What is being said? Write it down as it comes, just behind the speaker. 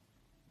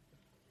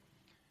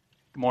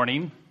Good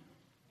morning.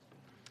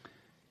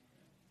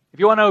 If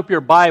you want to open your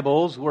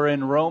Bibles, we're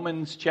in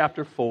Romans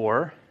chapter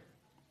 4.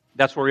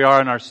 That's where we are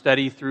in our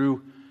study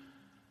through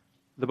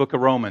the book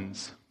of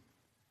Romans.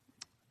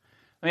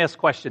 Let me ask a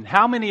question.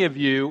 How many of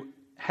you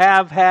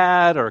have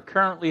had or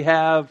currently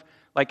have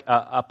like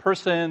a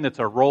person that's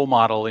a role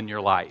model in your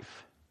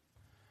life?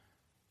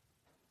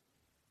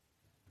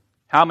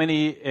 How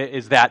many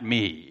is that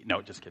me?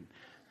 No, just kidding.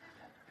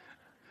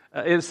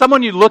 Is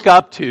someone you look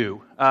up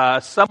to,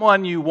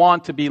 someone you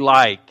want to be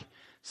like,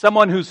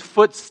 someone whose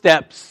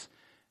footsteps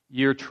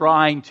you're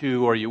trying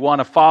to or you want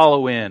to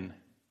follow in.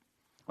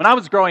 When I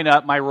was growing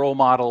up, my role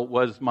model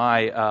was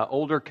my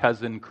older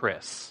cousin,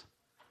 Chris.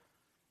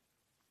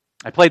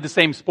 I played the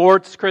same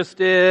sports Chris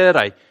did.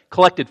 I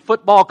collected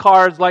football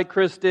cards like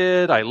Chris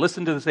did. I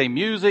listened to the same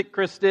music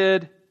Chris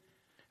did.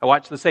 I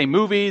watched the same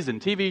movies and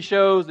TV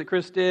shows that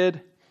Chris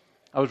did.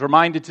 I was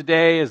reminded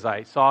today as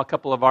I saw a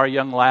couple of our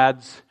young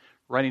lads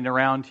running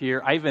around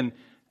here. I even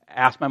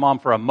asked my mom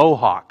for a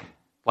mohawk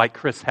like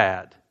Chris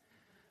had.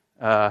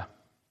 But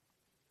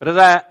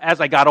as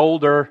I got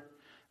older,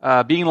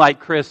 being like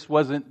Chris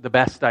wasn't the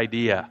best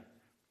idea.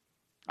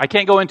 I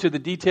can't go into the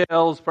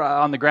details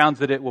on the grounds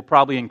that it will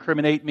probably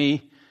incriminate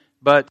me,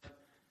 but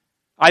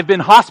I've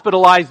been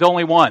hospitalized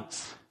only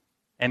once,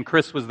 and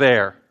Chris was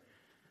there.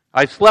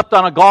 I've slept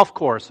on a golf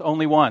course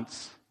only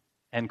once,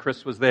 and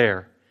Chris was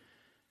there.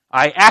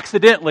 I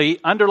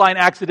underline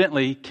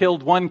accidentally,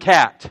 killed one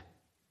cat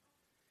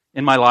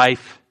in my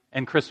life,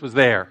 and Chris was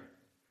there.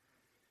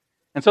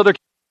 And so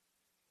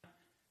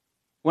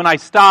when I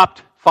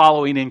stopped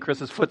following in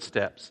Chris's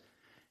footsteps,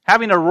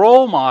 having a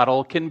role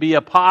model can be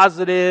a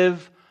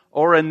positive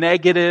or a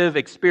negative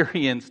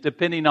experience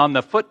depending on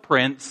the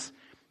footprints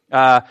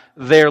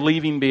they're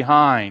leaving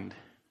behind.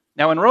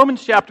 Now in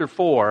Romans chapter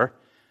 4,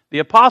 the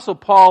Apostle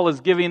Paul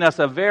is giving us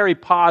a very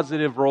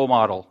positive role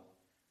model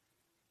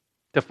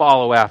to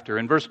follow after.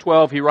 In verse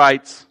 12 he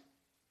writes,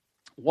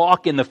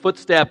 "Walk in the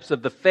footsteps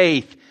of the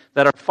faith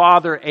that our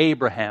father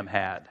Abraham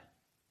had."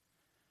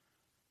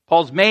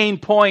 Paul's main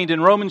point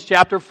in Romans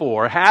chapter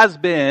 4 has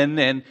been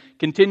and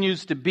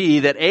continues to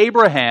be that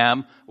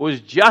Abraham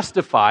was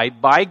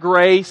justified by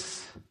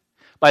grace,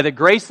 by the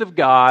grace of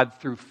God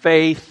through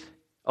faith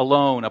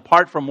alone,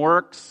 apart from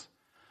works,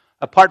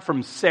 apart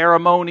from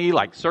ceremony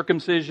like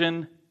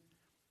circumcision,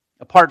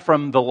 apart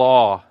from the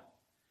law.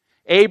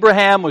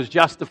 Abraham was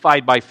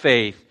justified by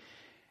faith.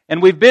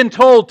 And we've been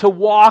told to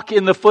walk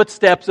in the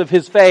footsteps of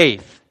his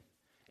faith.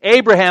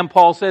 Abraham,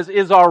 Paul says,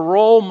 is our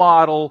role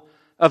model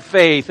of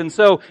faith. And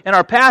so, in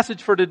our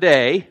passage for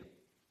today,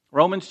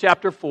 Romans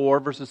chapter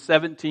 4, verses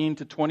 17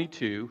 to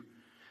 22,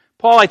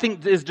 Paul, I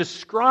think, is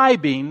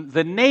describing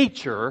the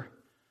nature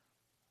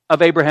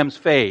of Abraham's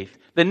faith,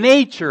 the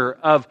nature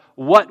of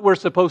what we're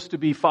supposed to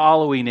be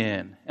following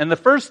in. And the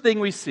first thing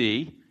we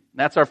see,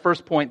 that's our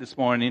first point this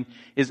morning,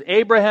 is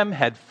Abraham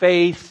had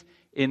faith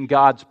in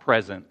God's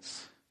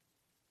presence.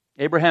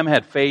 Abraham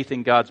had faith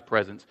in God's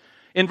presence.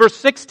 In verse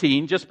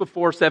 16, just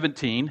before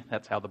 17,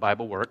 that's how the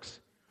Bible works,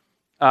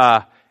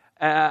 Paul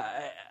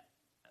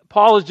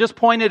has just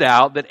pointed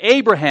out that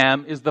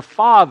Abraham is the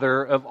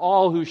father of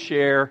all who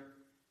share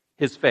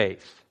his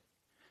faith.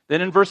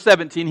 Then in verse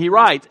 17 he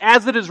writes,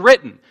 "As it is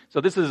written."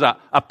 So this is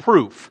a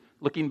proof.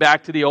 Looking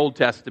back to the Old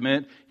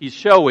Testament, he's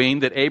showing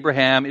that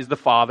Abraham is the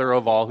father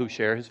of all who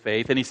share his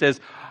faith. And he says,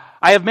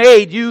 "I have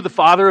made you the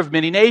father of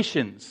many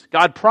nations."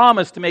 God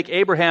promised to make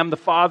Abraham the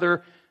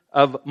father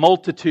of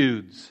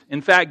multitudes.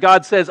 In fact,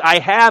 God says, "I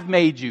have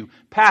made you,"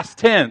 past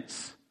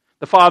tense,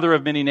 "the father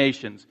of many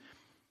nations."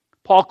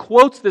 Paul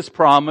quotes this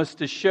promise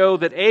to show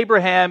that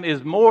Abraham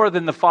is more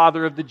than the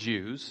father of the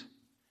Jews.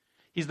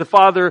 He's the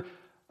father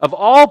of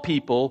all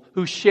people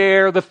who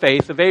share the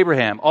faith of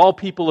Abraham, all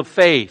people of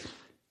faith.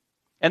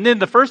 And then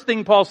the first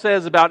thing Paul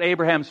says about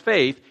Abraham's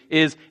faith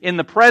is in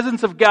the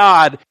presence of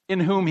God in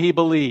whom he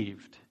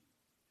believed.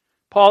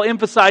 Paul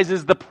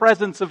emphasizes the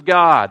presence of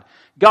God.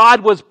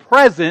 God was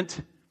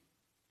present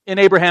in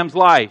Abraham's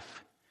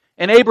life.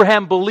 And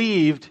Abraham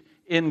believed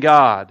in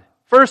God.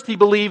 First, he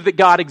believed that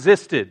God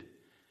existed.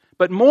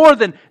 But more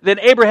than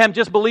Abraham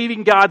just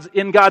believing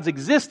in God's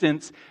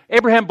existence,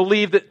 Abraham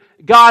believed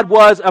that God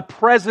was a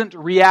present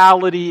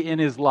reality in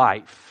his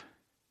life.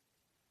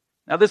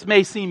 Now, this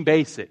may seem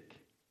basic,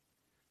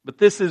 but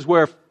this is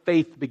where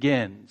faith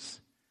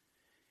begins.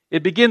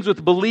 It begins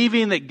with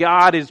believing that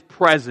God is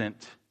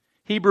present.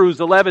 Hebrews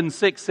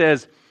 11:6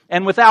 says,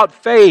 "And without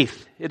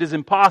faith, it is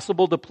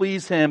impossible to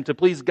please Him, to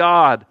please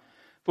God.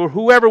 For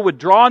whoever would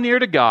draw near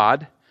to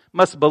God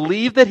must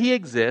believe that He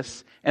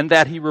exists and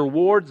that He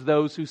rewards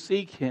those who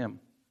seek Him."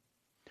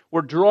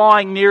 We're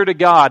drawing near to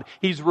God.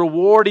 He's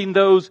rewarding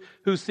those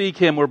who seek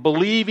Him. We're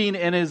believing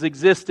in His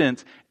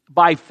existence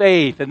by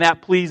faith, and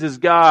that pleases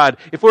God.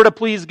 If we're to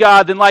please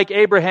God, then like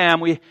Abraham,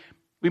 we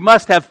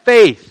must have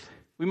faith.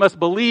 We must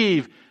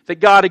believe that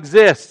God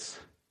exists.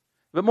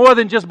 But more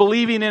than just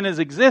believing in His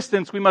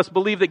existence, we must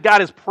believe that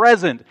God is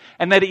present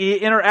and that He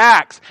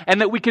interacts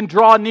and that we can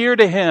draw near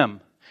to Him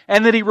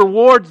and that He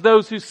rewards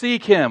those who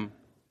seek Him.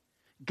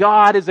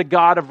 God is a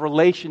God of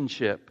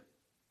relationship.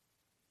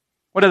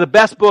 One of the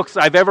best books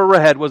I've ever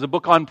read was a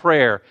book on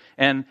prayer.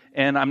 And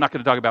I'm not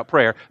going to talk about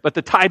prayer, but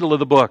the title of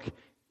the book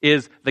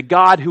is The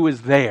God Who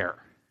Is There.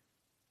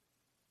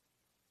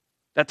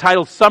 That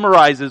title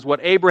summarizes what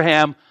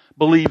Abraham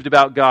believed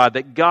about God,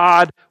 that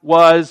God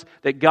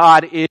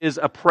is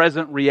a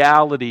present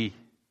reality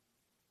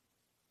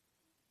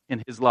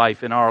in his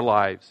life, in our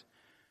lives.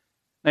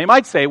 Now you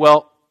might say,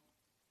 well,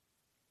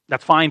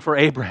 that's fine for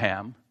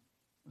Abraham.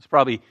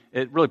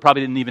 It really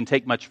probably didn't even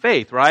take much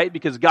faith, right?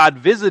 Because God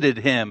visited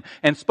him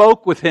and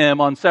spoke with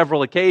him on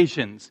several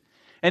occasions.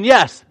 And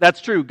yes, that's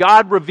true.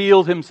 God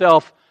revealed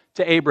himself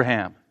to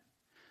Abraham.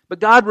 But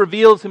God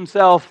reveals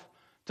himself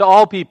to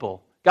all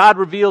people. God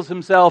reveals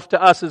himself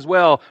to us as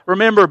well.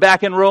 Remember,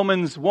 back in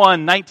Romans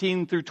 1,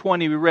 19 through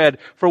 20, we read,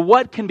 "For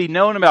what can be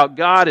known about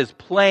God is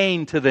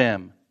plain to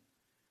them."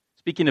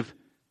 Speaking of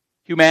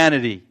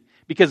humanity,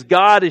 because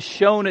God has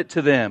shown it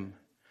to them.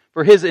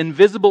 For his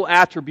invisible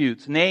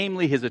attributes,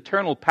 namely his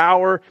eternal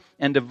power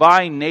and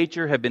divine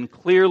nature, have been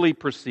clearly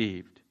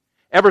perceived,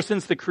 ever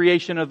since the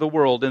creation of the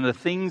world and the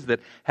things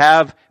that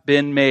have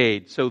been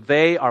made, so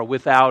they are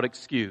without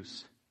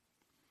excuse.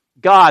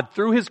 God,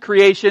 through his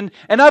creation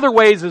and other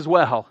ways as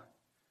well.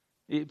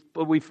 We're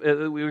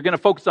going to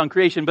focus on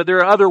creation, but there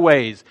are other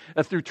ways.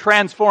 Through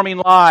transforming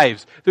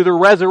lives, through the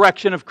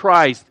resurrection of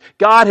Christ,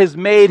 God has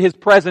made his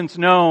presence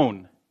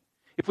known.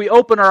 If we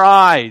open our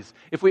eyes,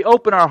 if we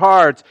open our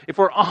hearts, if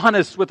we're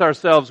honest with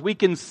ourselves, we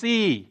can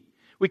see,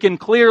 we can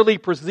clearly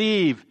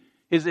perceive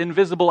his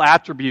invisible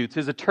attributes,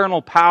 his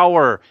eternal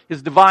power,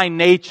 his divine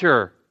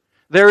nature.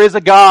 There is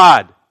a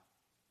God.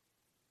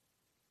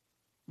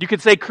 You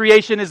could say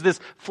creation is this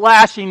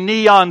flashing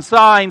neon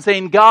sign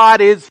saying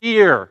God is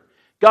here.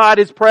 God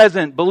is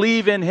present.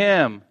 Believe in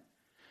him.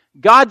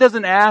 God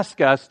doesn't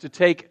ask us to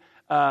take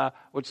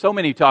what so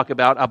many talk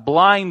about, a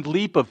blind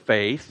leap of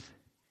faith.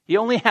 He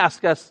only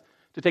asks us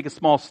to take a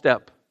small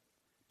step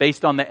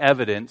based on the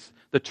evidence,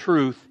 the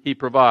truth he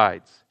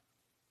provides.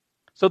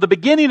 So the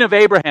beginning of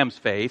Abraham's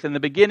faith and the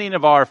beginning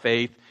of our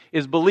faith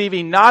is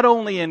believing not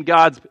only in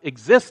God's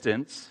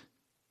existence,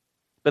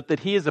 but that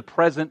he is a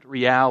present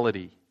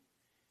reality.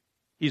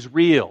 He's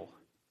real,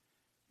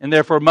 and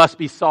therefore must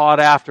be sought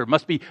after,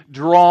 must be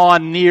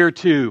drawn near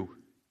to.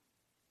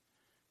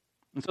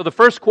 And so the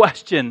first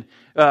question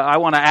I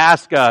want to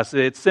ask us,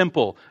 it's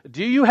simple.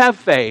 Do you have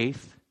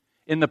faith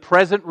in the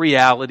present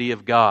reality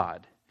of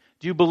God?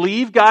 Do you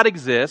believe God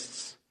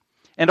exists?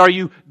 And are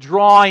you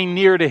drawing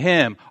near to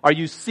him? Are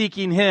you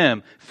seeking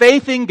him?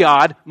 Faith in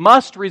God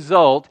must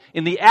result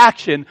in the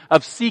action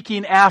of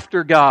seeking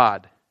after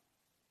God.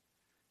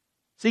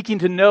 Seeking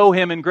to know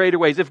him in greater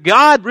ways. If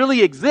God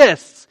really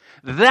exists,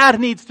 that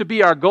needs to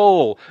be our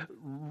goal.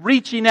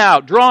 Reaching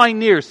out, drawing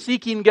near,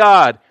 seeking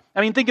God. I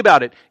mean, think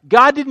about it.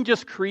 God didn't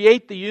just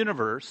create the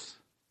universe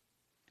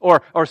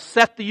or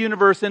set the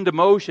universe into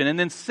motion and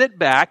then sit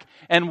back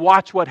and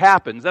watch what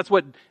happens. That's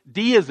what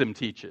deism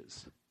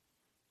teaches.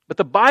 But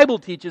the Bible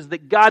teaches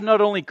that God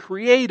not only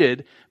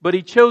created, but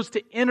he chose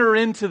to enter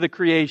into the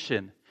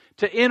creation,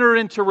 to enter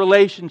into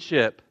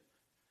relationship,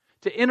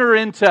 to enter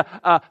into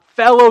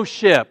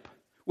fellowship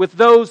with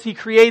those he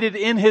created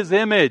in his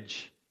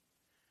image,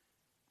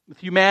 with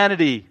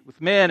humanity,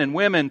 with men and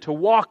women, to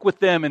walk with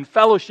them and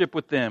fellowship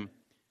with them.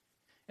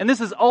 And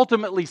this is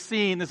ultimately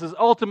seen, this is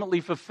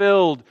ultimately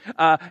fulfilled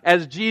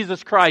as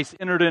Jesus Christ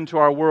entered into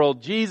our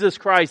world. Jesus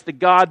Christ, the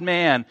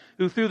God-man,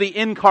 who through the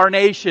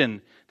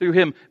incarnation, through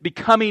him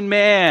becoming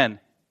man,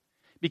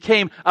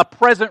 became a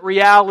present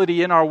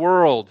reality in our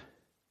world.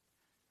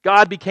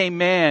 God became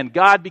man.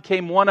 God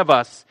became one of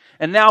us.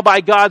 And now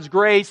by God's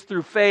grace,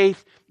 through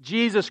faith,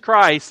 Jesus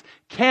Christ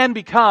can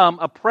become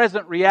a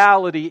present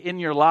reality in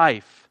your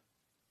life.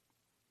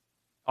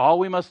 All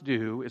we must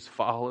do is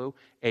follow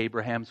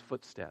Abraham's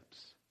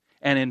footsteps.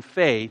 And in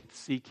faith,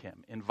 seek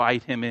him,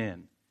 invite him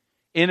in,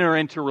 enter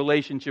into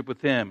relationship with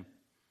him.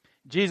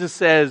 Jesus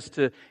says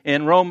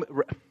in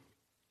Revelation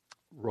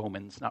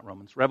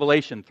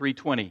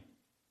 3:20,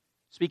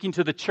 speaking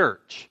to the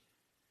church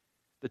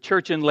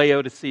in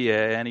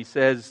Laodicea, and he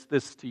says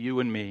this to you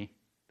and me,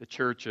 the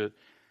church at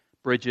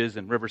Bridges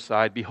and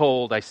Riverside,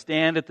 "Behold, I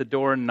stand at the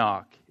door and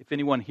knock. If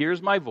anyone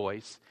hears my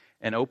voice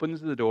and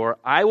opens the door,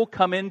 I will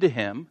come into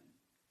him."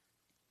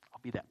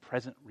 Be that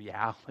present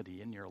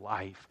reality in your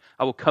life.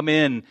 I will come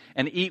in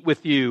and eat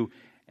with you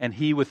and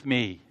he with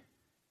me.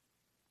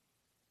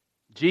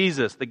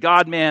 Jesus, the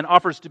God-man,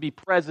 offers to be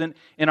present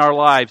in our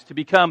lives, to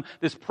become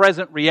this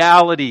present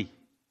reality.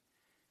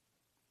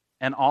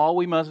 And all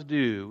we must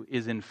do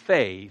is in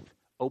faith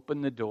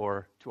open the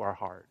door to our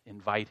heart,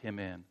 invite him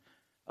in,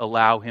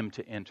 allow him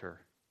to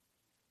enter,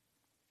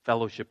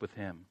 fellowship with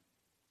him.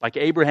 Like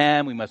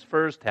Abraham, we must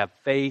first have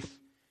faith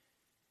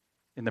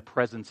in the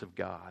presence of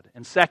God.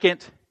 And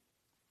second,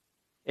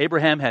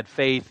 Abraham had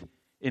faith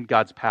in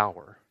God's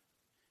power.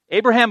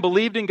 Abraham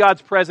believed in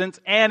God's presence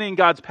and in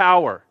God's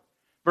power.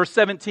 Verse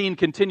 17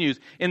 continues,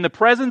 "In the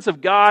presence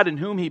of God in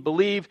whom he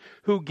believed,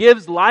 who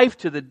gives life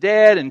to the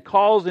dead and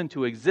calls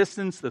into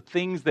existence the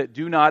things that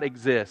do not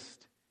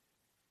exist."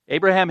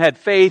 Abraham had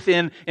faith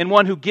in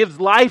one who gives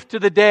life to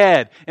the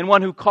dead, and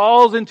one who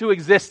calls into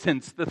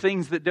existence the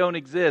things that don't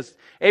exist.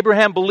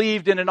 Abraham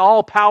believed in an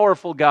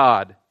all-powerful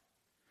God,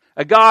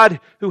 a God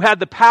who had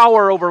the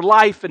power over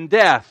life and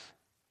death,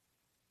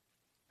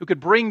 who could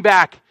bring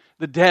back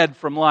the dead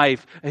from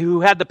life,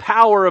 who had the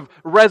power of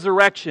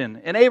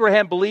resurrection. And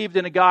Abraham believed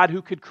in a God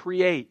who could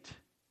create,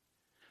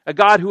 a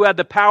God who had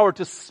the power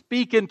to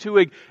speak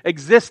into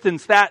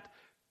existence that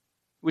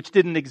which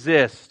didn't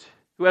exist,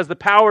 who has the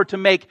power to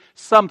make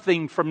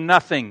something from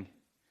nothing.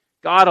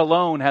 God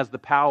alone has the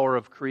power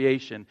of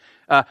creation.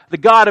 The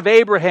God of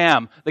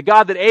Abraham, the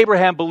God that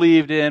Abraham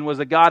believed in, was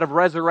a God of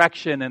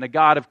resurrection and a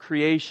God of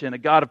creation, a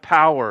God of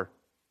power.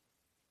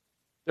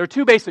 There are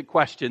two basic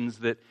questions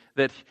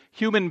that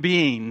human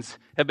beings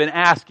have been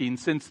asking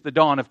since the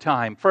dawn of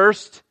time.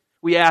 First,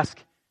 we ask,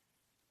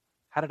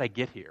 how did I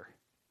get here?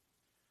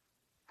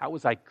 How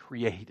was I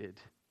created?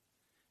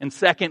 And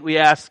second, we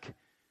ask,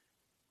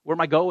 where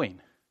am I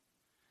going?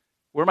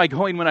 Where am I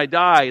going when I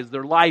die? Is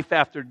there life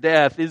after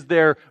death? Is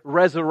there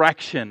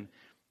resurrection?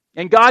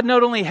 And God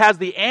not only has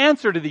the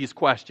answer to these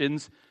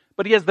questions,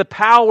 but He has the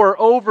power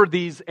over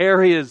these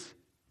areas.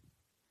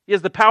 He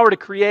has the power to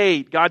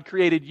create. God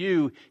created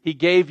you. He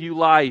gave you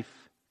life.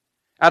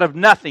 Out of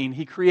nothing,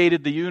 He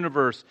created the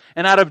universe.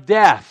 And out of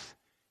death,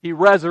 He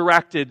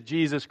resurrected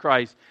Jesus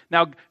Christ.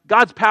 Now,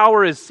 God's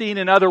power is seen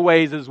in other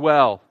ways as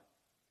well.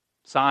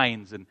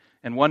 Signs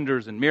and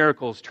wonders and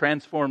miracles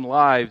transform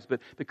lives. But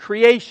the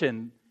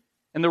creation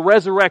and the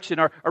resurrection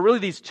are really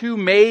these two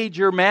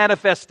major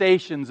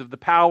manifestations of the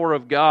power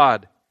of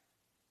God.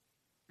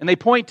 And they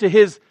point to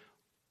His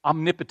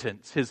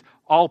omnipotence, His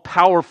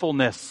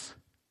all-powerfulness.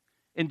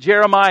 In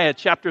Jeremiah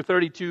chapter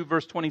 32,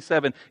 verse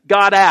 27,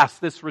 God asks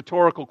this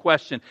rhetorical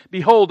question,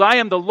 "Behold, I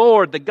am the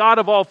Lord, the God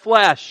of all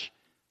flesh.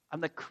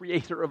 I'm the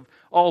creator of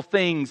all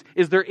things.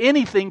 Is there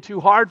anything too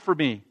hard for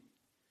me?"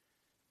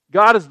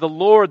 God is the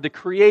Lord, the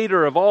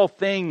creator of all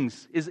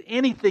things. Is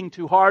anything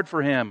too hard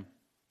for Him?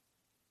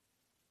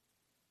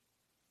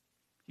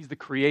 He's the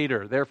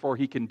creator, therefore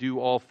He can do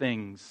all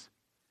things.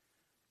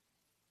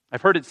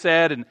 I've heard it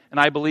said, and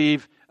I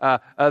believe,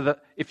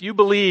 if you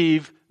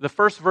believe the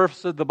first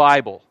verse of the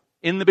Bible,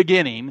 in the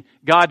beginning,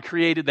 God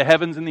created the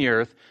heavens and the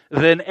earth,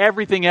 then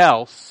everything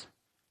else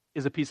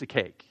is a piece of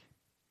cake.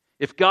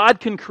 If God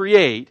can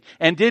create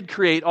and did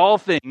create all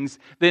things,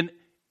 then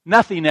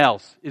nothing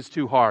else is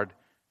too hard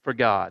for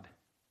God.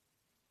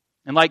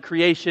 And like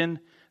creation,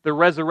 the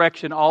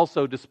resurrection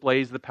also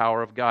displays the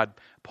power of God.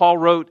 Paul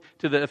wrote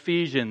to the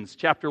Ephesians,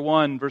 chapter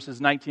 1, verses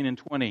 19 and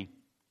 20.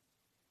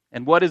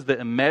 "And what is the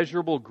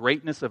immeasurable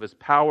greatness of His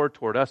power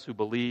toward us who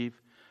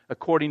believe,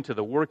 according to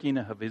the working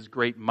of His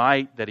great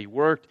might that He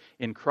worked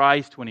in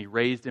Christ when He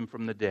raised Him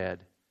from the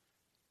dead."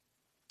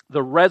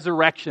 The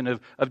resurrection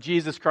of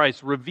Jesus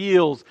Christ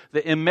reveals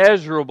the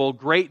immeasurable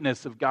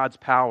greatness of God's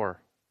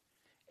power.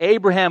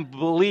 Abraham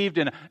believed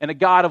in a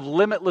God of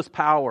limitless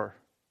power.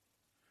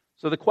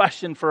 So the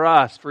question for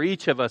us, for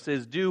each of us,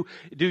 is do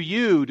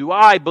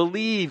I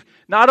believe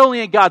not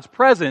only in God's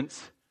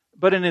presence,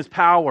 but in His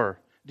power?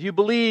 Do you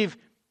believe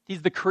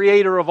He's the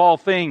creator of all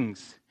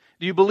things?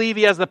 Do you believe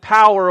He has the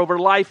power over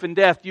life and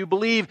death? Do you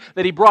believe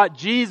that He brought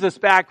Jesus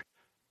back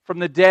from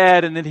the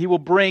dead and that He will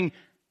bring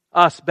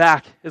us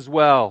back as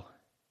well?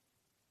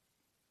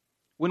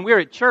 When we're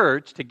at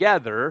church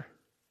together,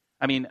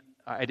 I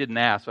didn't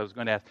ask, so I was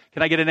going to ask,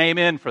 can I get an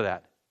amen for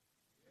that?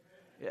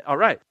 All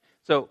right.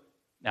 So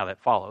now that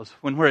follows.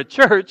 When we're at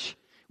church,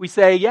 we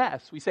say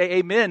yes. We say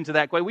amen to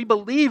that question. We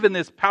believe in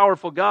this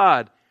powerful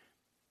God.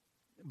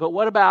 But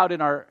what about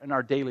in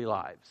our daily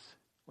lives?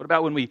 What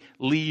about when we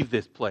leave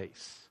this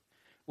place?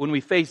 When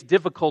we face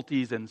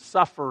difficulties and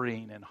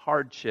suffering and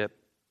hardship?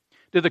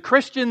 Do the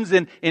Christians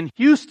in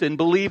Houston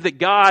believe that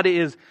God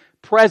is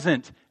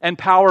present and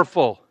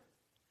powerful?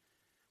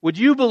 Would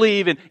you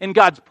believe in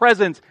God's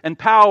presence and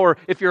power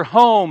if your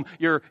home,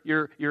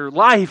 your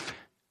life,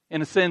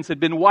 in a sense,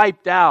 had been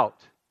wiped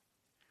out?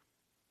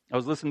 I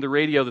was listening to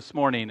radio this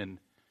morning, and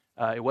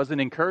it wasn't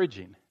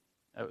encouraging.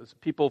 It was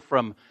people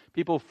from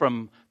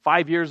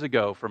 5 years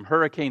ago, from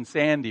Hurricane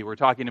Sandy, were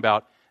talking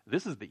about,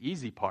 this is the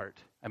easy part.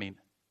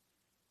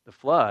 The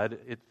flood,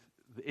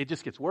 it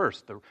just gets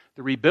worse. The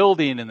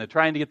rebuilding and the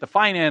trying to get the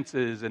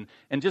finances and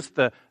just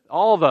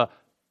all the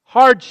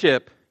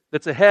hardship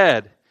that's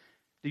ahead.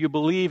 Do you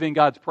believe in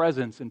God's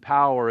presence and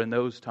power in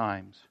those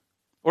times?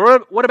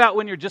 Or what about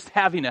when you're just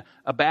having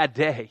a bad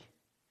day?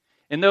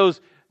 In those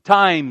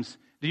times,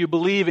 do you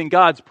believe in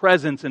God's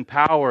presence and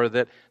power,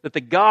 that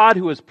the God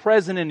who is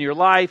present in your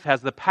life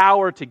has the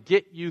power to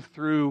get you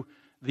through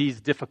these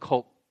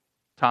difficult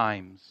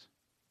times?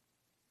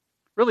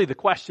 Really, the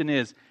question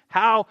is,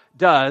 how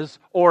does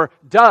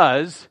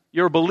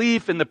your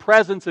belief in the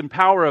presence and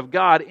power of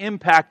God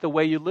impact the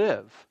way you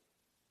live?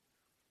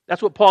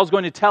 That's what Paul's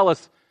going to tell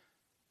us.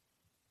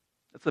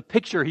 That's the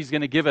picture he's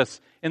going to give us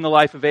in the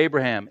life of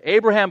Abraham.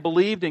 Abraham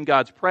believed in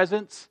God's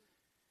presence,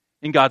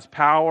 in God's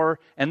power,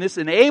 and this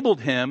enabled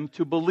him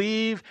to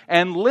believe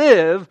and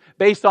live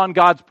based on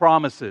God's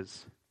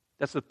promises.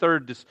 That's the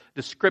third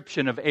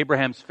description of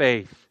Abraham's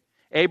faith.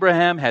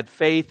 Abraham had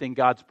faith in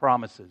God's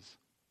promises.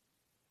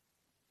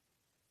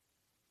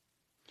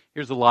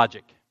 Here's the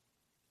logic.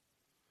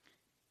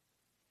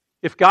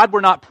 If God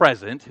were not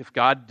present, if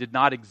God did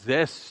not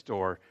exist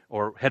or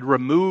had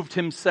removed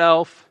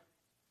himself,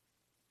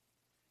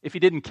 if he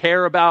didn't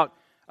care about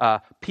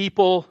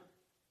people,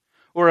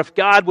 or if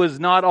God was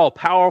not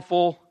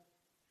all-powerful,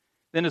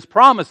 then his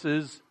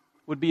promises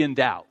would be in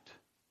doubt.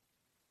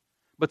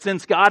 But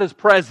since God is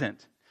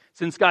present,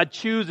 since God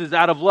chooses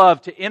out of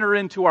love to enter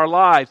into our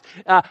lives,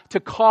 to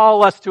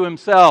call us to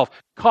himself,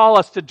 call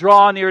us to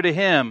draw near to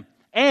him,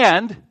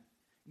 and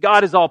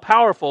God is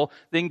all-powerful,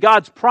 then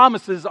God's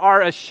promises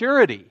are a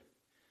surety.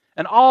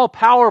 An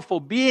all-powerful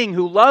being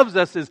who loves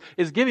us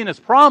is giving us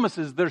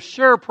promises. They're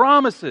sure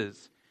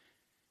promises.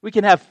 We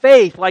can have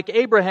faith like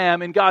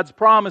Abraham in God's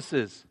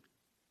promises.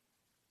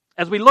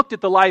 As we looked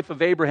at the life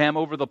of Abraham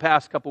over the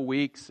past couple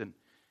weeks, and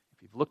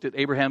if you've looked at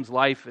Abraham's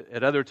life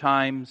at other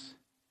times,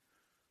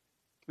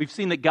 we've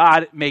seen that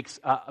God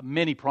makes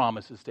many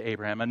promises to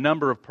Abraham, a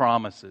number of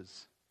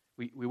promises.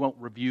 We won't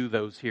review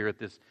those here at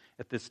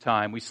this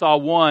time. We saw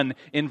one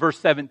in verse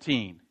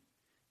 17,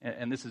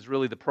 and this is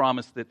really the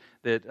promise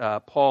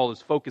that Paul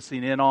is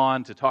focusing in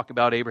on to talk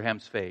about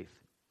Abraham's faith.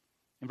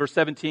 In verse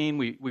 17,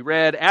 we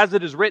read, "As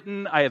it is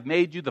written, I have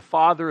made you the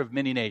father of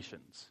many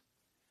nations."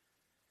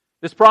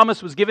 This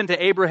promise was given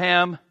to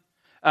Abraham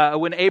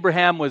when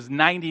Abraham was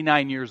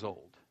 99 years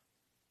old.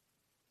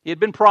 He had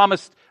been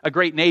promised a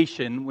great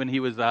nation when he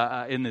was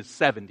in his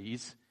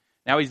 70s.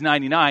 Now he's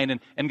 99,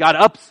 and God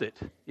ups it.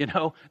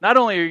 Not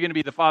only are you going to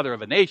be the father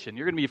of a nation,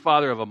 you're going to be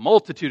father of a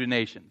multitude of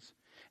nations.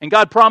 And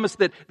God promised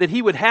that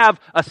he would have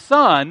a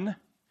son,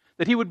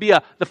 that he would be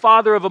the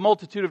father of a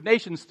multitude of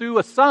nations through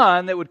a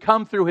son that would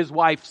come through his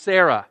wife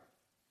Sarah.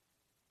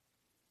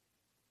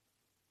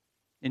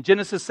 In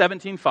Genesis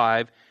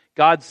 17:5,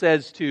 God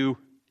says to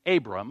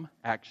Abram,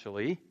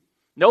 actually,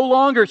 "No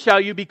longer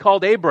shall you be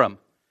called Abram,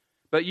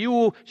 but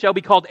you shall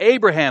be called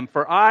Abraham,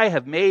 for I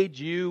have made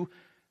you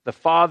the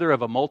father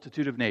of a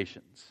multitude of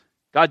nations."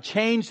 God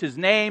changed his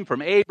name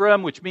from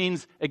Abram, which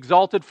means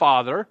exalted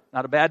father,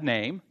 not a bad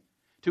name,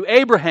 to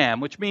Abraham,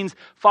 which means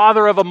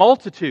father of a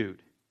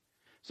multitude.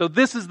 So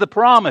this is the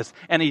promise,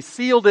 and he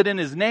sealed it in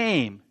his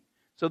name.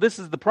 So this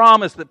is the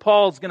promise that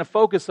Paul's going to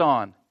focus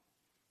on.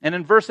 And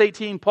in verse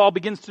 18, Paul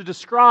begins to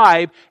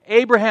describe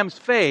Abraham's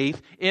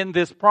faith in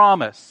this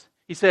promise.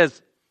 He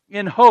says,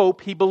 in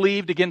hope he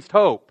believed against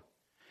hope,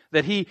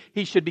 that he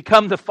should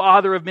become the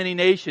father of many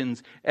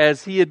nations,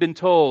 as he had been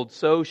told,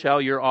 so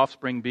shall your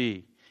offspring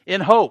be.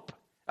 In hope,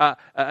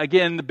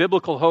 again, the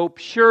biblical hope,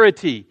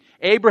 surety.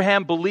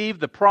 Abraham believed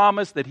the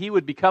promise that he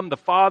would become the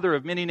father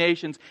of many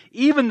nations,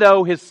 even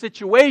though his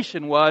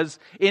situation was,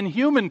 in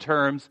human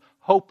terms,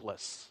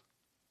 hopeless.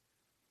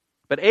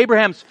 But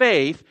Abraham's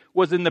faith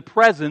was in the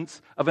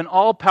presence of an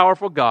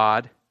all-powerful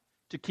God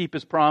to keep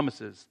his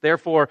promises.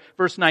 Therefore,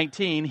 verse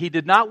 19, he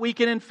did not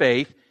weaken in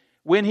faith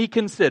when he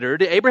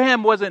considered.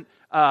 Abraham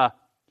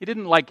he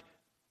didn't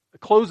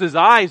close his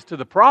eyes to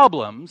the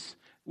problems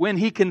when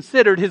he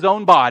considered his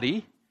own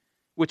body,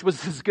 which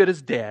was as good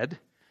as dead,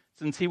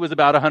 since he was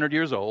about 100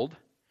 years old,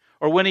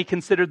 or when he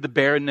considered the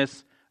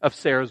barrenness of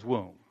Sarah's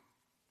womb.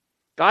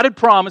 God had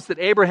promised that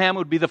Abraham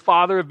would be the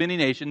father of many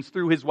nations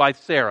through his wife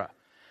Sarah.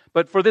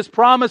 But for this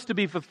promise to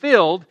be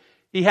fulfilled,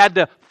 he had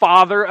to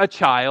father a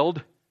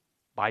child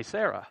by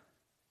Sarah.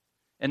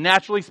 And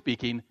naturally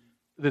speaking,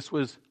 this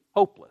was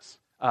hopeless.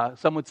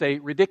 Some would say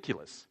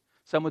ridiculous.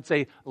 Some would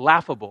say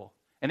laughable.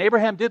 And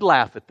Abraham did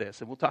laugh at this,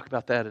 and we'll talk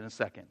about that in a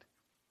second.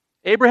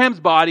 Abraham's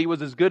body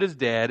was as good as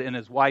dead, and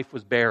his wife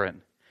was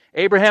barren.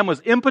 Abraham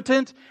was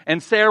impotent,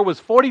 and Sarah was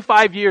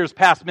 45 years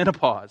past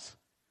menopause.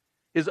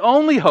 His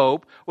only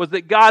hope was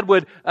that God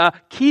would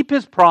keep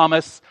his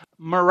promise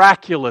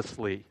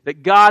miraculously,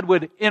 that God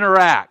would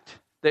interact,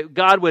 that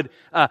God would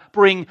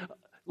bring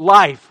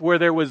life where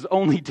there was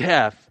only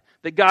death,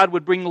 that God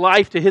would bring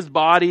life to his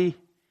body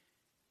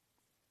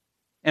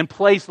and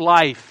place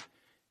life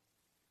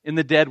in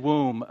the dead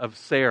womb of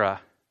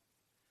Sarah.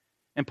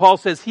 And Paul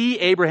says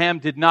Abraham,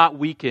 did not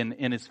weaken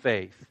in his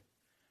faith.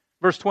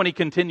 Verse 20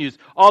 continues,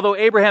 although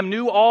Abraham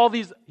knew all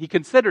these,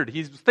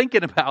 he's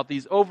thinking about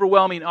these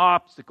overwhelming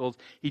obstacles,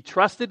 he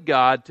trusted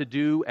God to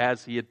do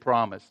as he had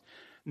promised.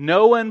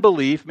 No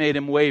unbelief made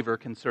him waver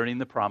concerning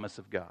the promise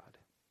of God.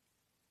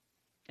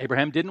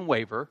 Abraham didn't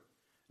waver.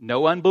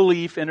 No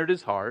unbelief entered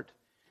his heart.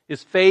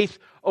 His faith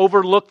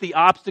overlooked the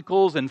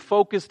obstacles and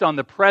focused on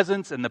the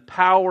presence and the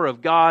power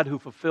of God who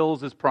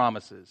fulfills his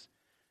promises.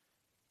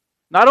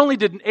 Not only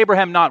did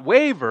Abraham not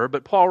waver,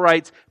 but Paul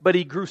writes, but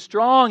he grew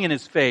strong in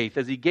his faith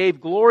as he gave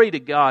glory to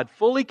God,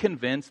 fully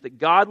convinced that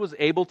God was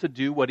able to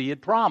do what he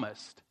had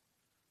promised.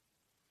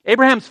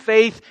 Abraham's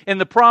faith in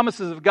the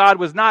promises of God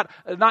was not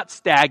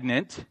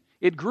stagnant.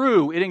 It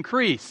grew, it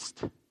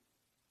increased.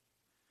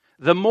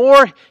 The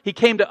more he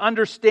came to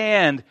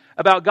understand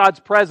about God's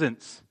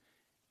presence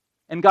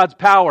and God's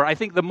power, I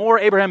think the more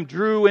Abraham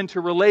drew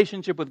into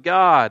relationship with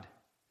God,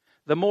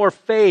 the more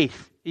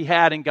faith he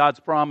had in God's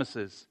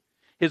promises.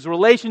 His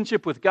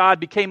relationship with God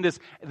became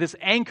this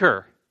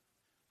anchor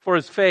for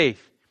his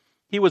faith.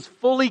 He was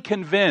fully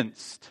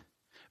convinced,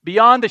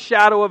 beyond a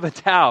shadow of a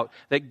doubt,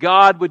 that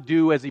God would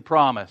do as He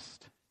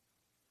promised.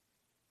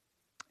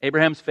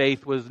 Abraham's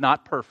faith was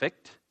not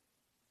perfect.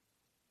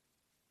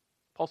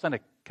 Paul kind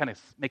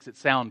of makes it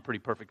sound pretty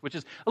perfect, which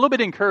is a little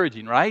bit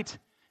encouraging, right?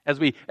 As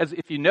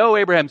if you know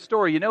Abraham's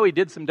story, you know he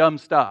did some dumb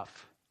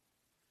stuff.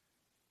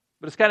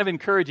 But it's kind of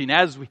encouraging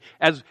as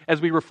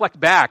we reflect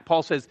back.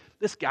 Paul says,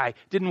 this guy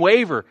didn't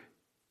waver.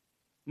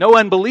 No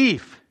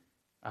unbelief.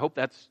 I hope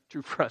that's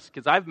true for us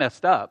because I've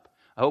messed up.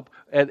 I hope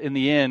in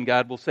the end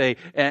God will say,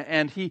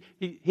 and he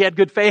had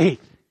good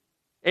faith.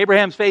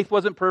 Abraham's faith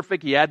wasn't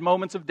perfect. He had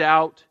moments of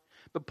doubt.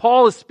 But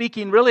Paul is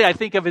speaking really, I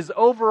think, of his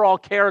overall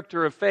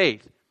character of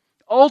faith.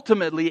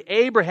 Ultimately,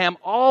 Abraham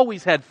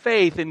always had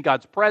faith in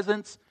God's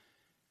presence,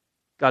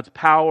 God's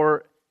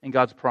power, and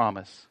God's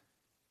promise.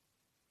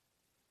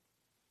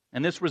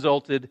 And this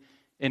resulted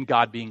in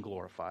God being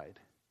glorified.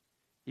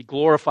 He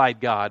glorified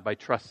God by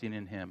trusting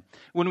in Him.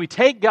 When we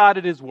take God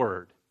at His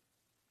word,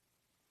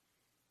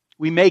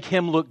 we make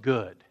Him look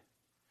good.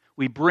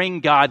 We bring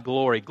God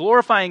glory.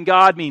 Glorifying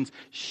God means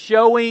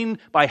showing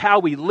by how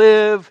we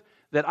live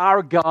that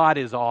our God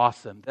is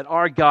awesome, that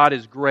our God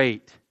is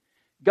great.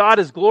 God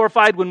is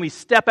glorified when we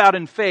step out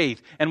in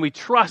faith and we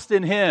trust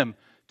in Him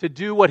to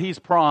do what He's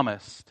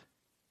promised.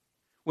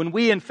 When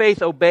we in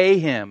faith obey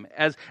Him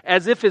as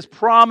if His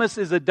promise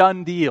is a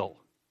done deal.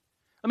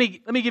 Let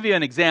me give you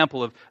an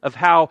example of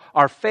how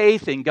our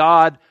faith in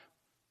God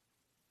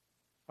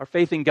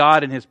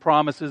and His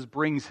promises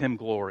brings Him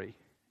glory.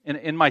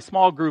 In my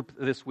small group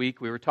this week,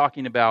 we were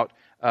talking about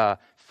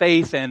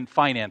faith and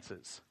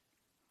finances.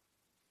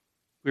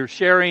 We were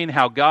sharing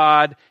how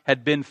God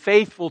had been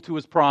faithful to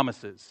His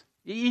promises.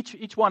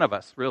 Each one of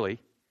us, really.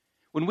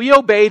 When we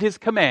obeyed His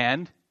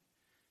command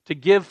to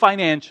give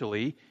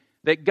financially,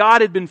 that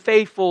God had been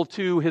faithful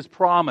to His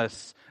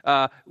promise.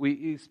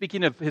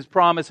 Speaking of His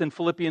promise in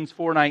Philippians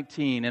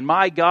 4:19, and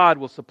my God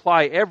will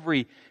supply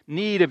every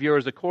need of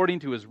yours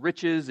according to His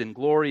riches and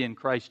glory in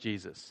Christ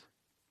Jesus.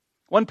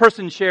 One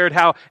person shared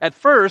how at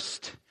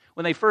first,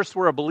 when they first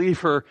were a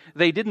believer,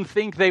 they didn't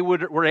think they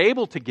were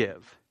able to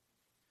give.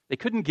 They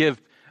couldn't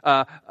give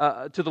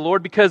to the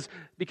Lord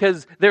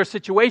because their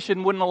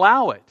situation wouldn't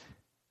allow it.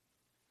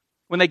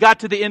 When they got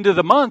to the end of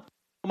the month,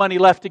 no money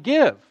left to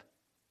give.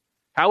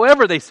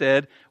 However, they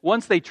said,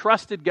 once they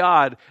trusted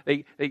God,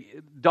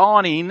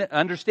 dawning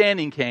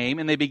understanding came,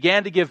 and they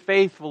began to give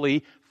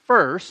faithfully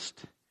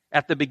first.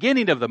 At the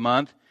beginning of the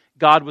month,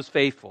 God was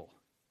faithful.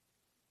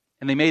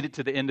 And they made it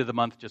to the end of the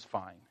month just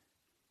fine.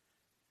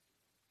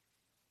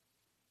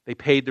 They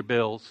paid their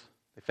bills.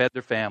 They fed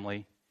their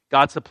family.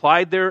 God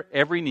supplied their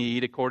every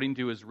need according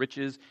to His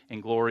riches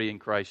and glory in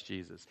Christ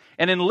Jesus.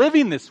 And in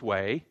living this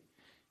way,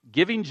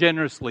 giving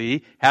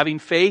generously, having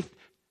faith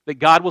that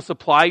God will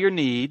supply your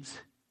needs,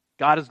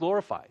 God is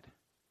glorified.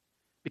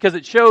 Because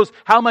it shows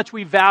how much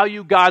we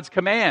value God's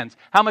commands,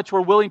 how much we're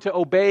willing to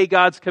obey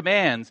God's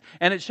commands,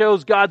 and it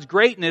shows God's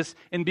greatness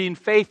in being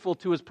faithful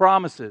to His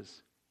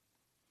promises.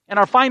 And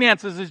our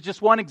finances is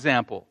just one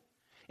example.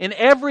 In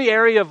every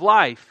area of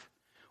life,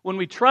 when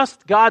we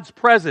trust God's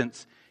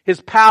presence,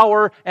 His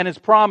power, and His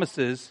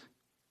promises,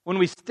 when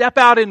we step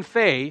out in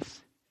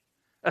faith,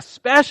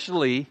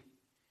 especially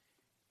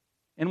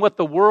in what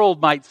the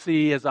world might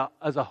see as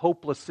a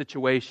hopeless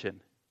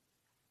situation,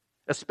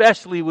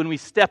 especially when we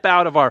step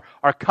out of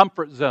our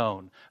comfort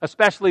zone,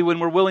 especially when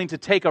we're willing to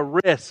take a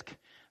risk,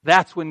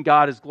 that's when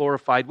God is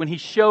glorified. When He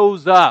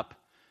shows up,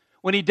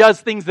 when He does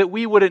things that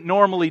we wouldn't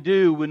normally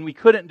do, when we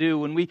couldn't do,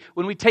 when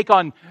we take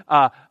on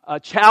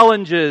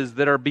challenges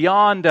that are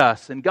beyond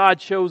us, and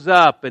God shows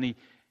up and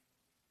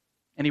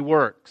He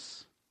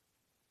works.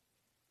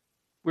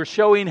 We're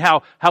showing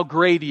how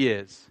great He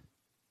is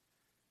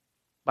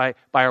by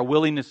our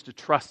willingness to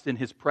trust in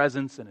His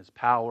presence and His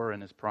power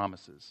and His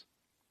promises.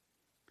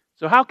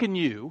 So how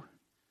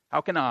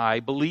can I,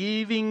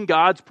 believing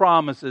God's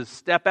promises,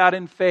 step out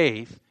in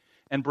faith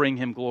and bring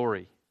Him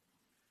glory?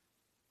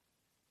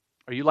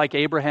 Are you like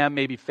Abraham,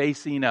 maybe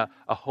facing a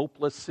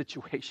hopeless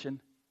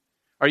situation?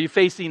 Are you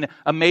facing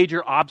a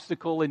major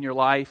obstacle in your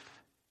life?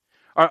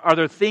 Are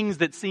there things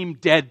that seem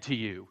dead to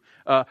you?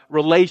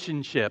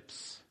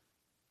 Relationships?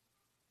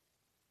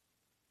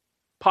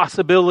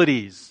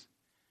 Possibilities?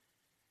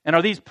 And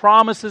are these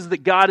promises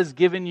that God has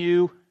given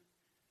you?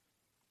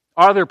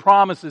 Are there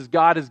promises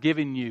God has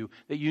given you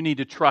that you need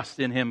to trust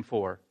in Him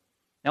for?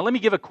 Now let me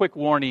give a quick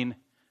warning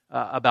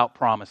about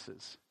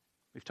promises.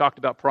 We've talked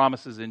about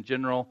promises in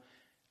general.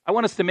 I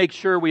want us to make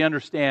sure we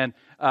understand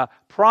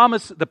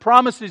the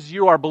promises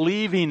you are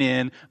believing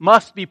in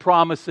must be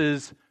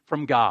promises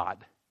from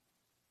God.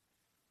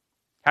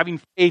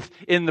 Having faith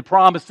in the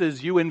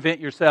promises you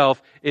invent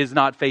yourself is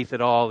not faith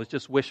at all. It's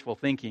just wishful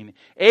thinking.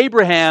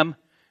 Abraham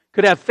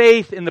could have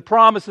faith in the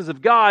promises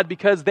of God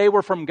because they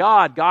were from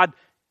God. God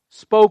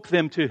spoke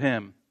them to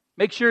him.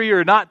 Make sure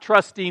you're not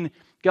trusting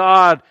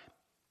God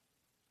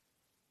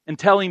and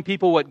telling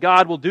people what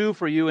God will do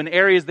for you in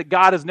areas that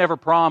God has never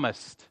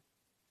promised.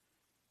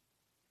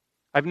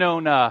 I've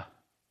known,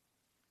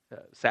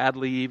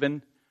 sadly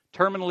even,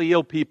 terminally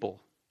ill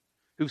people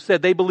who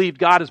said they believed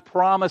God has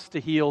promised to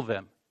heal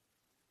them.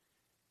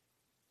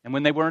 And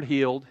when they weren't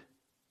healed,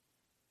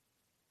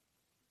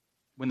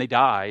 when they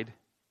died,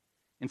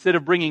 instead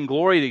of bringing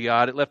glory to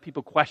God, it left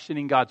people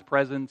questioning God's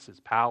presence,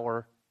 His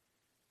power,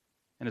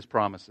 and His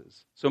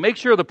promises. So make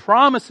sure the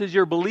promises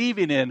you're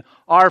believing in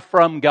are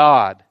from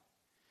God.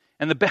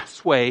 And the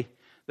best way,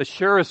 the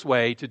surest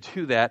way to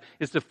do that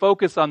is to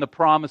focus on the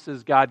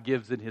promises God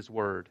gives in His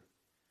Word.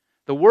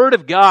 The Word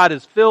of God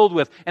is filled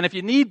with, and if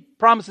you need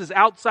promises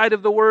outside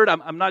of the Word,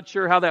 I'm not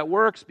sure how that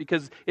works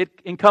because it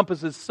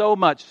encompasses so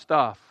much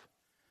stuff.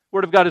 The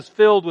Word of God is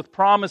filled with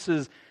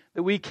promises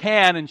that we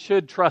can and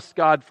should trust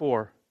God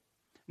for.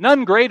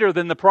 None greater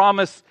than the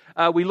promise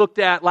we looked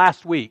at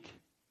last week,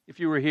 if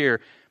you were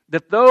here,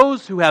 that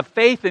those who have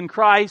faith in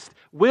Christ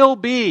will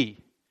be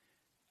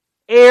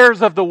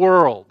heirs of the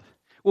world,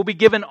 will be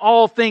given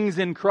all things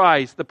in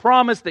Christ. The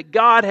promise that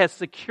God has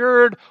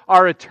secured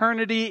our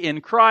eternity in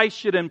Christ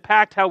should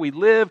impact how we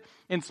live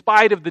in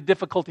spite of the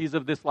difficulties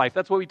of this life.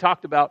 That's what we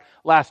talked about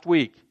last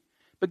week.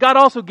 But God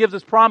also gives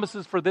us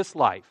promises for this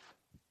life.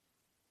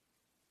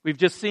 We've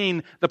just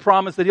seen the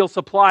promise that He'll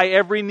supply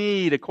every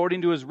need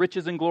according to His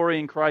riches and glory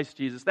in Christ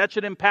Jesus. That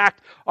should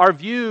impact our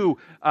view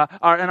and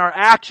our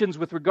actions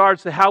with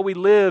regards to how we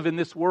live in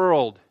this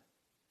world,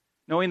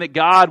 knowing that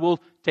God will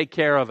take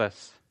care of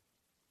us.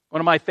 One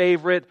of my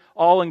favorite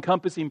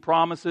all-encompassing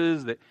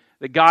promises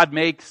that God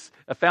makes,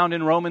 found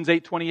in Romans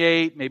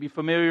 8:28, maybe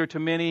familiar to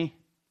many.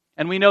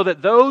 And we know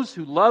that those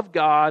who love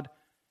God,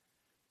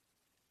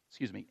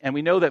 and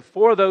we know that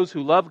for those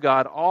who love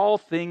God, all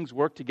things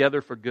work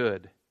together for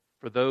good,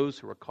 for those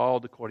who are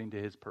called according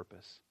to His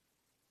purpose.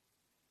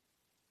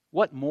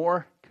 What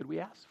more could we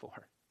ask for?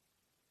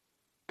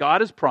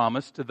 God has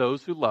promised to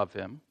those who love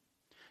Him,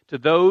 to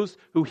those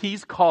who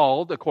He's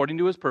called according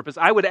to His purpose.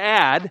 I would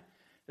add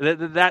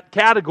that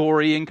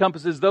category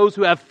encompasses those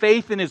who have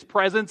faith in His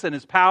presence and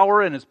His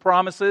power and His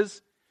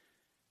promises.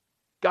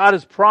 God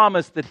has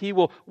promised that He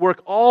will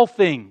work all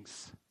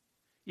things,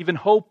 even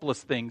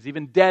hopeless things,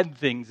 even dead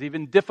things,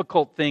 even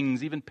difficult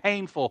things, even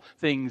painful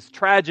things,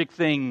 tragic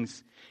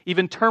things,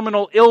 even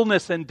terminal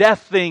illness and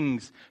death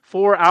things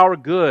for our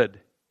good.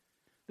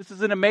 This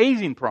is an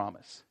amazing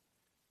promise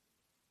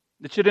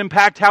that should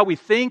impact how we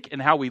think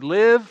and how we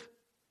live.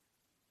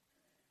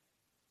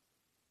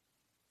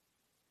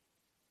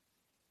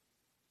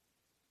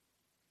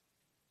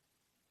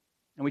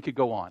 And we could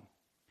go on,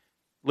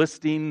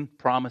 listing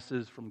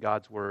promises from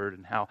God's Word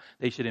and how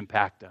they should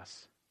impact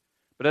us.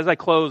 But as I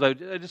close, I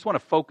just want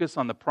to focus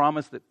on the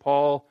promise that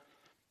Paul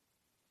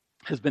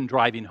has been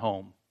driving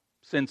home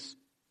since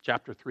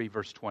chapter 3,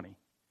 verse 20.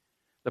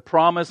 The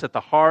promise at the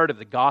heart of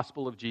the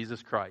gospel of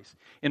Jesus Christ.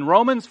 In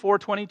Romans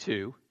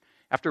 4:22,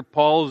 after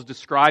Paul has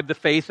described the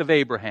faith of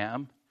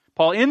Abraham,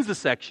 Paul ends the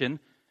section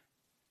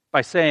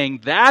by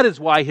saying, that is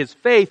why his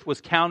faith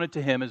was counted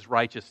to him as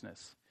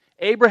righteousness.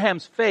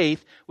 Abraham's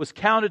faith was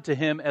counted to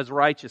him as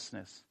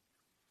righteousness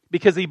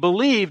because he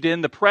believed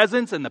in the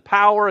presence and the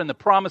power and the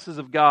promises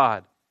of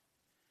God.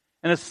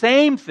 And the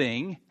same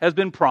thing has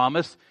been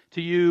promised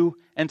to you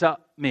and to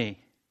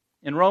me.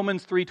 In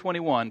Romans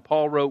 3:21,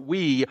 Paul wrote,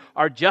 we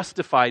are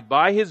justified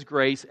by His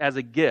grace as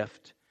a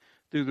gift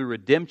through the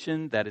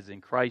redemption that is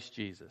in Christ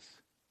Jesus.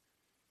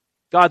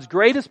 God's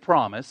greatest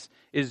promise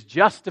is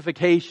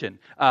justification,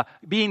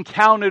 being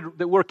counted,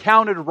 that we're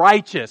counted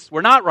righteous.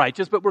 We're not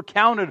righteous, but we're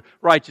counted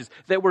righteous,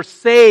 that we're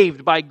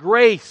saved by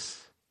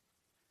grace.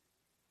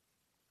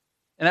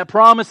 And that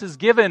promise is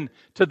given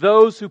to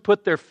those who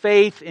put their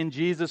faith in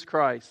Jesus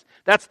Christ.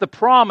 That's the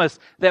promise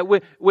that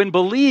when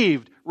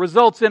believed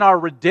results in our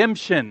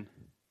redemption.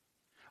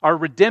 Our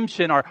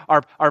redemption,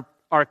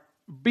 our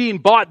being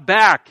bought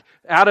back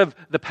out of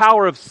the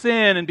power of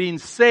sin and being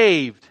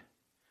saved.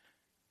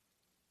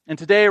 And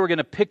today we're going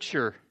to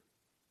picture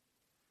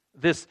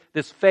this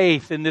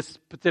faith in this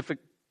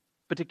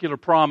particular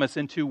promise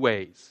in two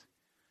ways.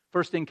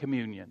 First, in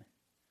communion.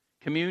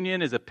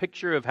 Communion is a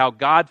picture of how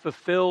God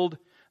fulfilled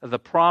the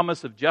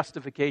promise of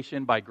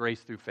justification by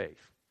grace through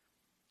faith.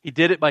 He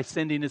did it by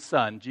sending His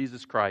Son,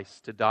 Jesus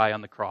Christ, to die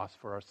on the cross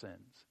for our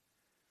sins.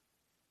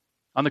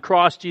 On the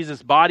cross,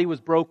 Jesus' body was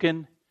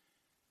broken.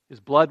 His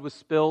blood was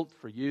spilt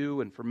for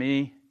you and for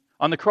me.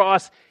 On the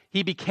cross,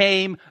 He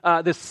became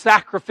this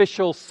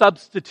sacrificial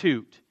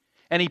substitute.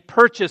 And He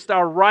purchased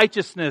our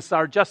righteousness,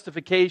 our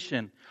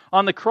justification.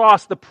 On the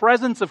cross, the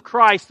presence of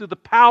Christ through the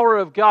power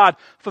of God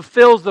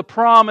fulfills the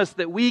promise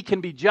that we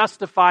can be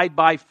justified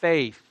by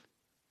faith.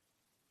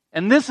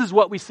 And this is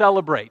what we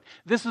celebrate.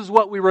 This is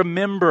what we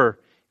remember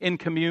in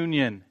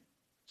communion.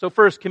 So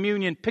first,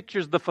 communion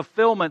pictures the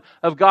fulfillment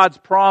of God's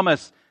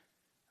promise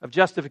of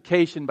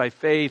justification by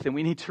faith, and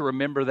we need to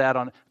remember that.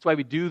 That's why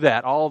we do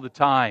that all the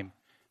time.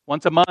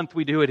 Once a month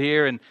we do it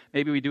here, and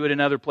maybe we do it in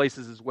other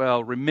places as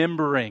well,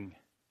 remembering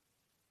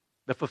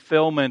the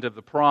fulfillment of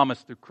the promise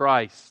through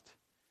Christ.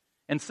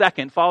 And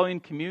second, following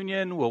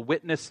communion, we'll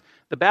witness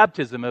the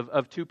baptism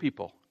of two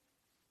people.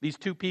 These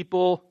two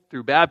people,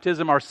 through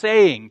baptism, are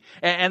saying,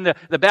 and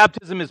the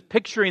baptism is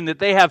picturing that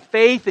they have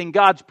faith in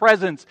God's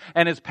presence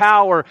and His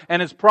power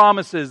and His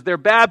promises. Their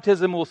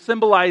baptism will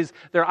symbolize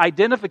their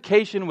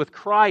identification with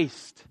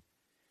Christ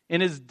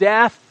in His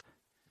death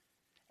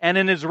and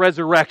in His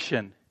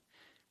resurrection.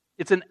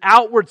 It's an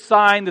outward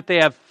sign that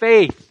they have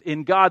faith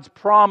in God's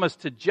promise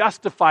to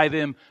justify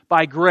them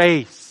by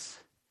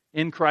grace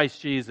in Christ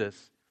Jesus.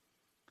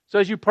 So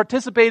as you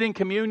participate in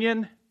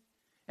communion,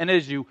 and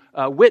as you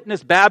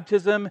witness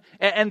baptism,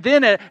 and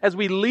then as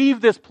we leave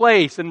this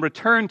place and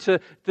return to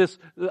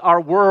our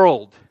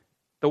world,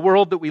 the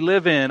world that we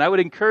live in, I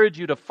would encourage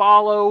you to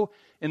follow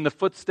in the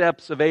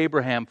footsteps of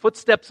Abraham,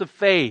 footsteps of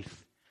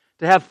faith,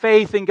 to have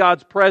faith in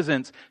God's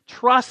presence.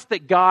 Trust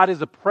that God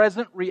is a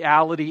present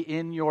reality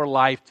in your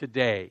life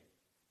today.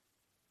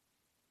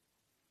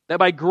 That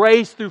by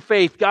grace through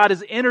faith, God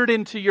has entered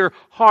into your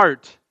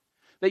heart,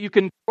 that you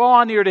can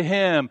draw near to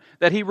Him,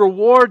 that He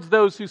rewards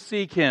those who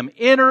seek Him.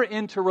 Enter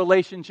into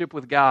relationship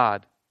with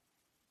God.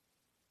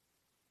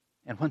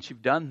 And once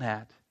you've done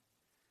that,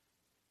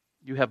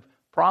 you have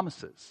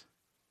promises.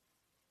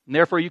 And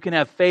therefore you can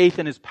have faith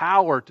in His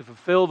power to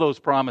fulfill those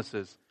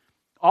promises.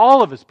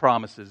 All of His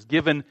promises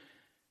given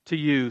to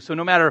you. So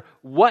no matter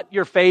what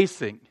you're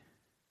facing,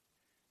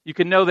 you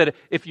can know that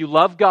if you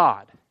love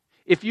God,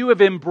 if you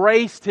have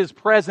embraced His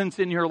presence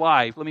in your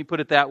life, let me put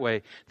it that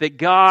way, that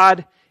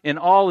God in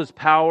all His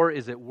power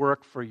is at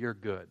work for your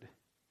good.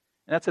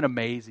 And that's an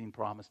amazing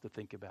promise to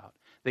think about.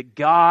 That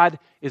God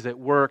is at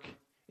work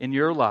in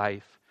your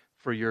life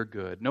for your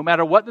good. No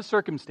matter what the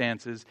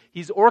circumstances,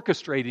 He's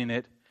orchestrating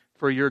it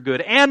for your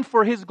good and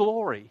for His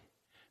glory.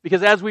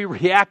 Because as we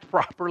react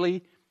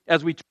properly,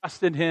 as we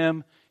trust in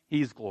Him,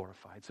 He's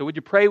glorified. So would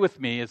you pray with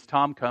me as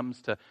Tom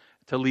comes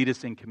to lead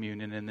us in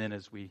communion, and then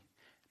as we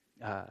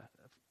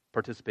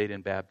participate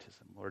in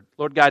baptism.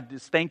 Lord God,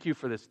 just thank You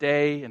for this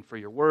day and for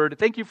Your word.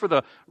 Thank You for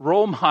the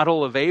role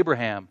model of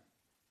Abraham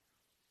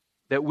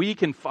that we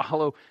can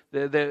follow,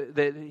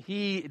 that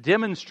he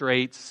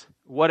demonstrates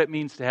what it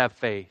means to have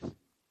faith. Lord,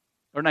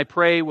 and I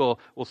pray we'll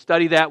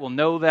study that, we'll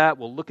know that,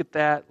 we'll look at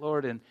that,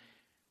 Lord, and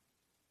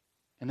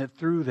that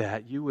through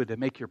that You would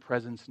make Your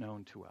presence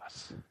known to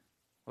us.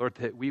 Lord,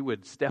 that we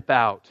would step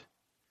out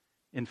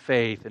in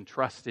faith and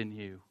trust in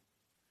You.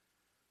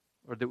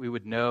 Lord, that we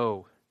would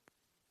know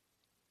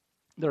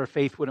that our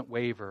faith wouldn't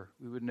waver.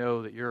 We would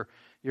know that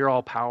You're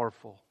all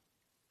powerful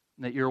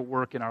and that You're at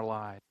work in our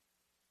lives.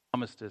 You've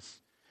promised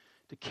us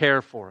to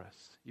care for us.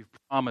 You've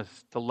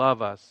promised to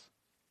love us.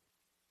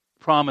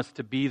 Promised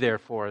to be there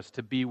for us,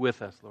 to be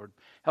with us, Lord.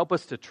 Help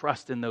us to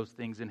trust in those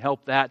things and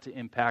help that to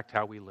impact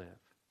how we live.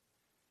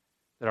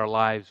 That our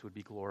lives would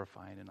be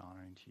glorifying and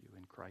honoring to You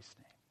in Christ's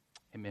name.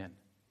 Amen.